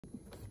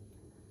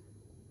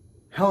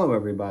Hello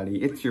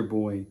everybody, it's your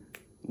boy,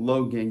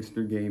 Low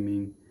Gangster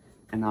Gaming,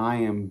 and I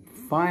am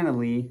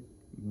finally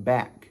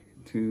back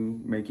to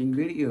making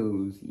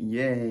videos,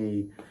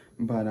 yay!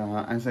 But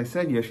as I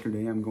said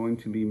yesterday, I'm going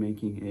to be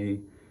making a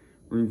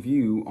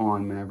review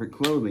on Maverick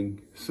clothing.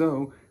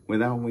 So,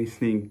 without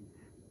wasting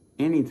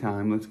any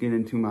time, let's get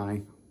into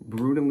my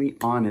brutally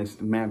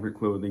honest Maverick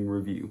clothing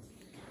review.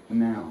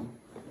 Now,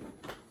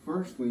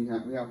 first we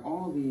have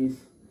all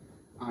these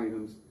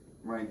items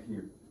right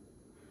here,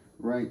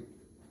 right?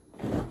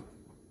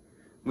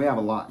 We have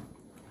a lot.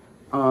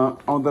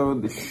 Although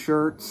the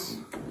shirts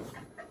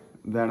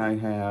that I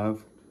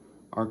have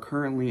are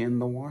currently in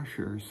the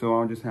washer, so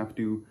I'll just have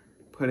to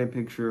put a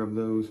picture of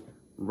those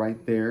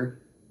right there.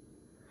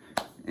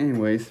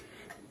 Anyways,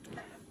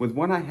 with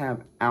what I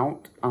have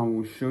out, I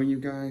will show you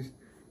guys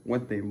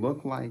what they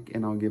look like,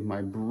 and I'll give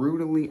my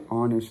brutally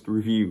honest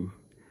review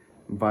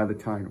by the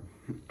title.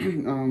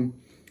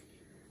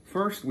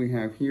 First, we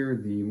have here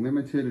the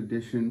limited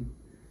edition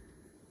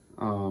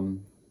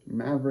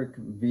Maverick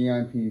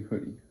VIP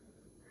hoodie.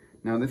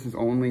 Now this is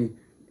only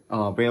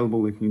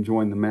available if you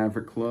join the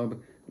Maverick Club,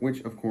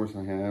 which of course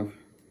I have.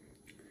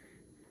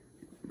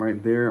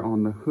 Right there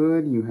on the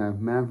hood you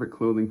have Maverick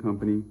Clothing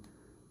Company,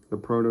 the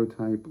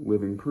prototype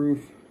living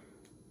proof,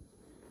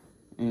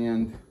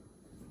 and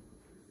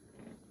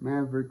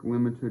Maverick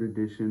limited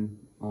edition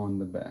on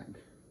the back.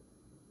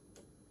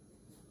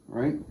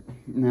 Right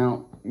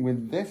now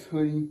with this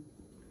hoodie,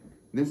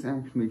 this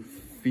actually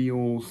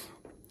feels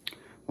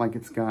like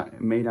it's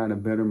made out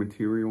of better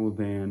material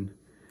than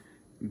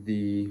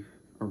the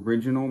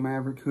original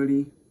Maverick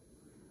hoodie,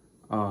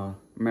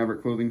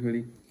 Maverick clothing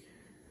hoodie.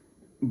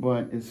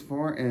 But as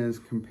far as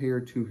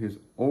compared to his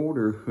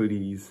older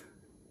hoodies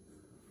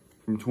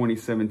from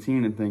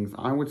 2017 and things,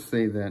 I would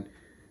say that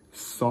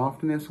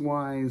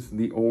softness-wise,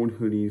 the old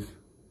hoodies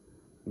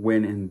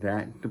win in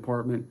that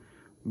department,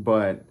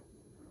 but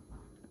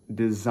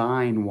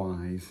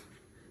design-wise,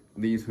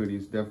 these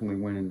hoodies definitely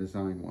win in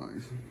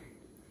design-wise.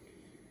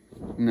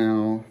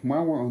 Now,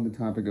 while we're on the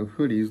topic of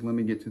hoodies, let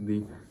me get to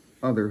the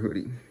other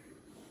hoodie.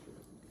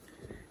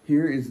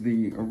 Here is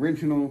the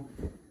original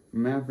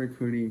Maverick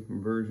hoodie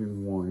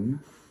version 1.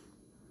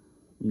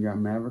 You got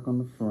Maverick on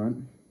the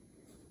front.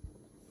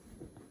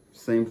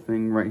 Same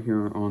thing right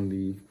here on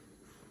the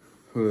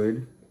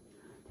hood.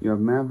 You have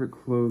Maverick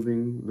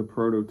clothing, the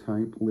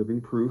prototype,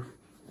 living proof.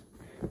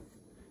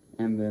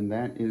 And then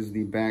that is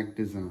the back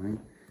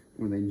design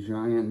with a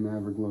giant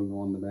Maverick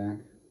logo on the back.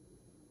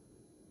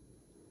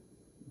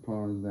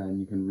 Pause that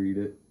and you can read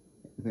it.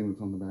 I think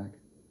it's on the back.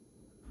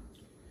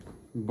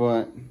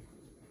 But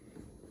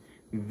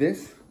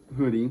this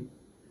hoodie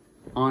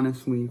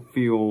honestly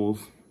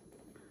feels,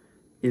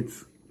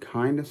 it's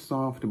kind of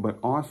soft, but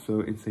also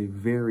it's a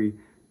very,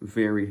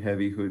 very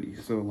heavy hoodie.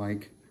 So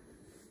like,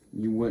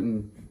 you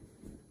wouldn't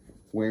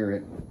wear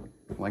it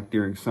like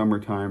during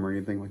summertime or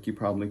anything like you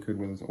probably could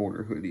with his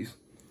older hoodies.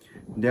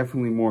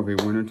 Definitely more of a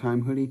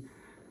wintertime hoodie.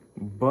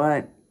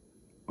 But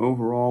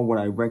overall, would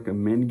I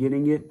recommend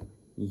getting it?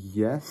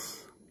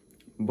 Yes,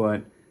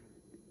 but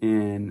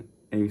in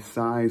a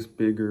size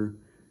bigger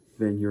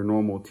than your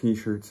normal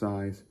t-shirt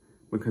size,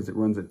 because it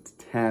runs a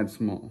tad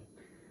small,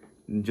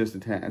 just a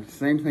tad.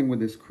 Same thing with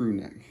this crew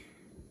neck,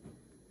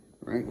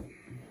 right?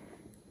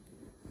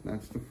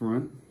 That's the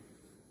front,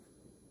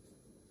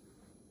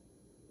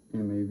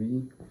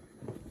 MAV.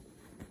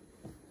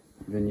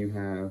 Then you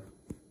have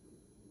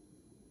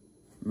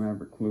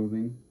Maverick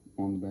clothing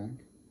on the back,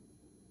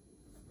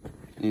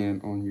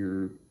 and on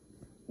your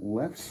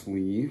left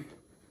sleeve,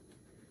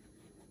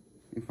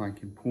 if I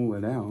can pull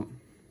it out,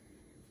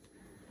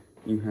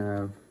 you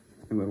have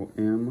a little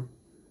M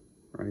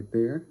right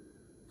there,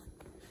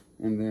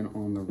 and then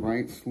on the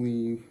right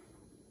sleeve,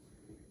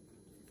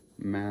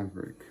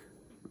 Maverick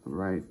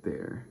right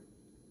there.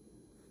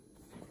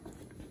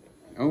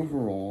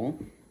 Overall,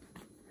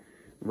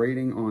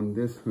 rating on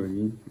this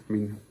hoodie, I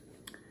mean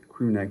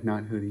crew neck,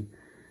 not hoodie,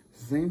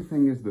 same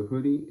thing as the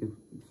hoodie.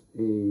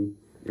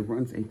 It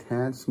runs a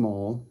tad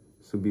small,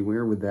 so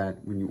beware with that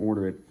when you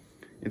order it.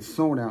 It's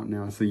sold out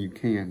now, so you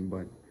can,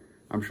 but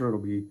I'm sure it'll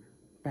be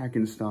back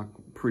in stock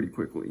pretty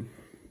quickly.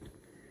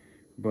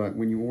 But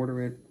when you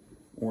order it,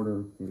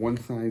 order one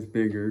size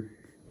bigger,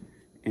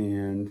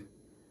 and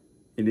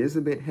it is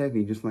a bit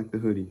heavy, just like the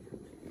hoodie.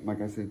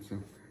 Like I said, so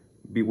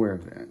beware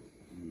of that.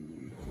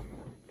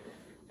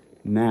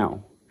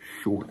 Now,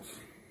 shorts.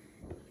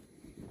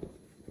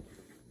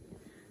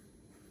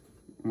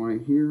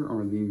 Right here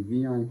are the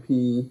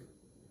VIP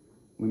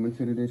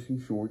limited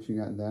edition shorts. You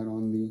got that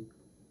on the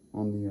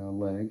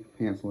leg,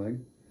 pants leg.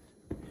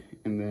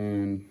 And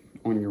then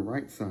on your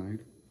right side,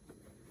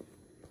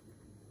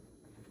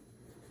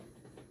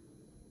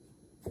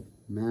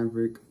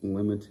 Maverick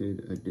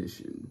limited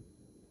edition.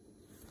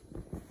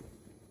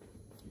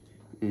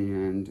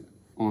 And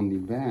on the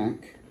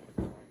back,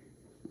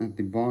 at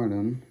the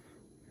bottom,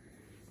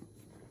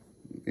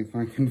 if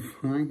I can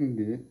find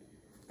it,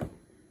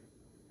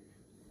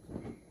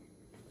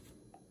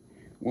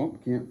 well,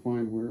 can't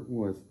find where it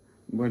was,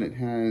 but it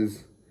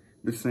has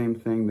the same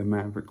thing, the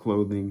Maverick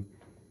clothing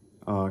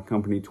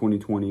Company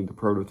 2020, the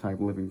prototype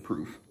living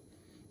proof.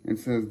 It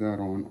says that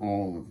on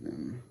all of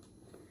them.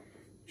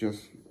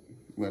 Just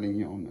letting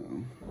y'all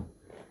know.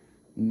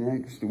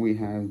 Next, we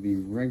have the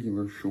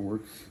regular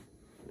shorts.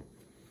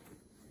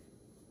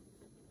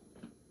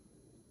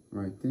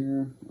 Right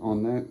there,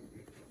 on that.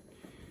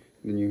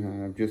 Then you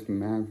have just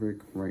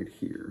Maverick right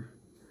here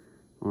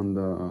on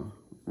the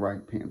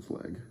right pants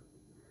leg.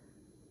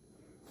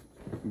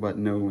 But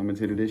no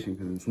limited edition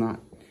because it's not.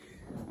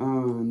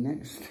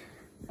 Next,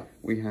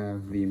 we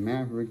have the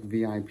Maverick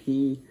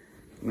VIP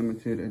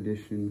limited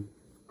edition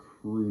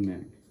crew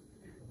neck.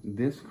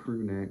 This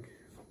crew neck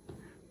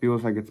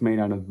feels like it's made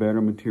out of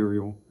better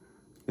material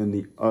than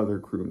the other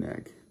crew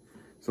neck.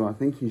 So I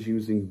think he's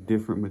using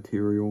different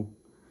material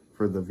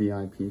for the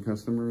VIP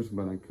customers,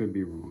 but I could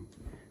be wrong.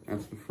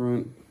 That's the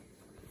front.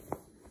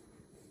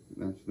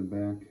 That's the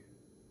back.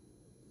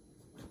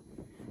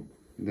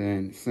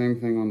 Then same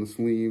thing on the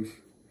sleeves,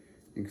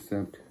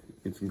 except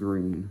it's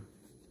green.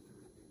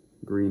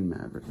 Green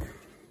Maverick.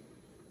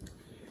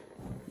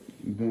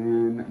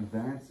 Then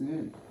that's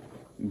it.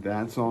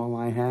 That's all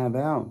I have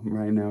out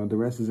right now. The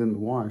rest is in the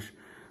wash,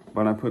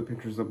 but I put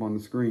pictures up on the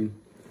screen.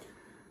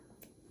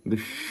 The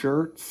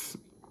shirts,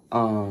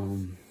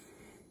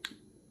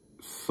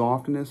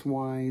 softness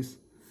wise,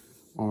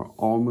 are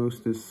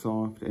almost as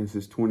soft as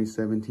his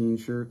 2017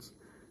 shirts,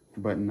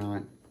 but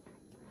not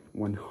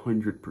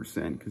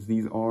 100%, because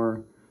these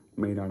are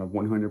made out of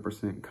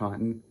 100%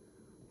 cotton,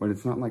 but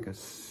it's not like a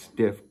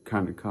stiff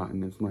kind of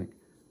cotton. It's like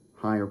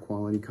higher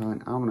quality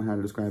cotton. I don't know how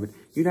to describe it.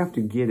 You'd have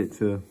to get it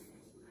to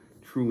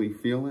truly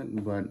feel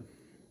it, but,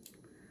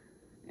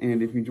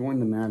 and if you join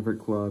the Maverick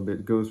Club,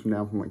 it goes from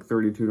now from like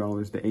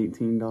 $32 to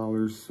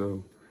 $18,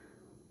 so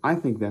I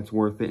think that's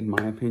worth it in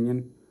my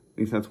opinion. At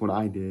least that's what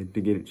I did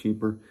to get it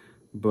cheaper.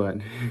 But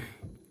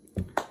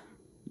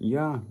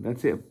yeah,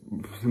 that's it.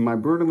 My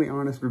brutally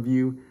honest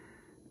review.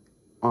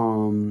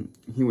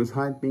 He was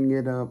hyping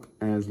it up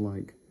as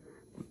like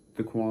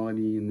the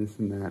quality and this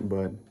and that,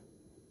 but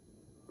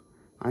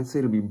I'd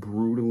say, to be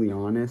brutally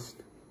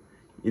honest,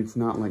 it's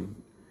not like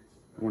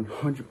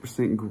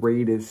 100%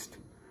 greatest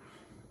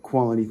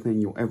quality thing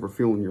you'll ever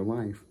feel in your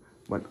life,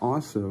 but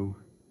also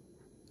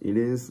it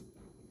is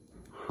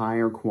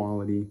higher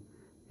quality,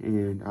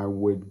 and I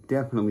would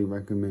definitely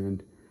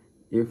recommend,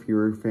 if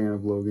you're a fan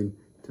of Logan,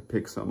 to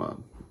pick some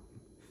up.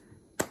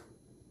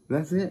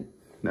 That's it.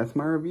 That's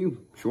my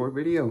review. Short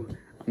video.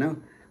 No,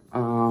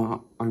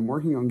 I'm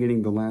working on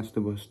getting The Last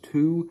of Us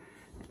 2,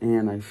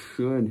 and I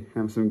should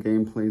have some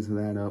gameplays of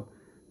that up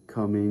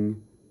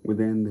coming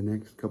within the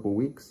next couple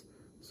weeks.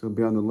 So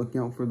be on the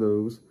lookout for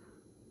those.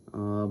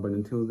 But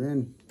until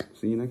then,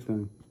 see you next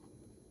time.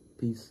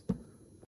 Peace.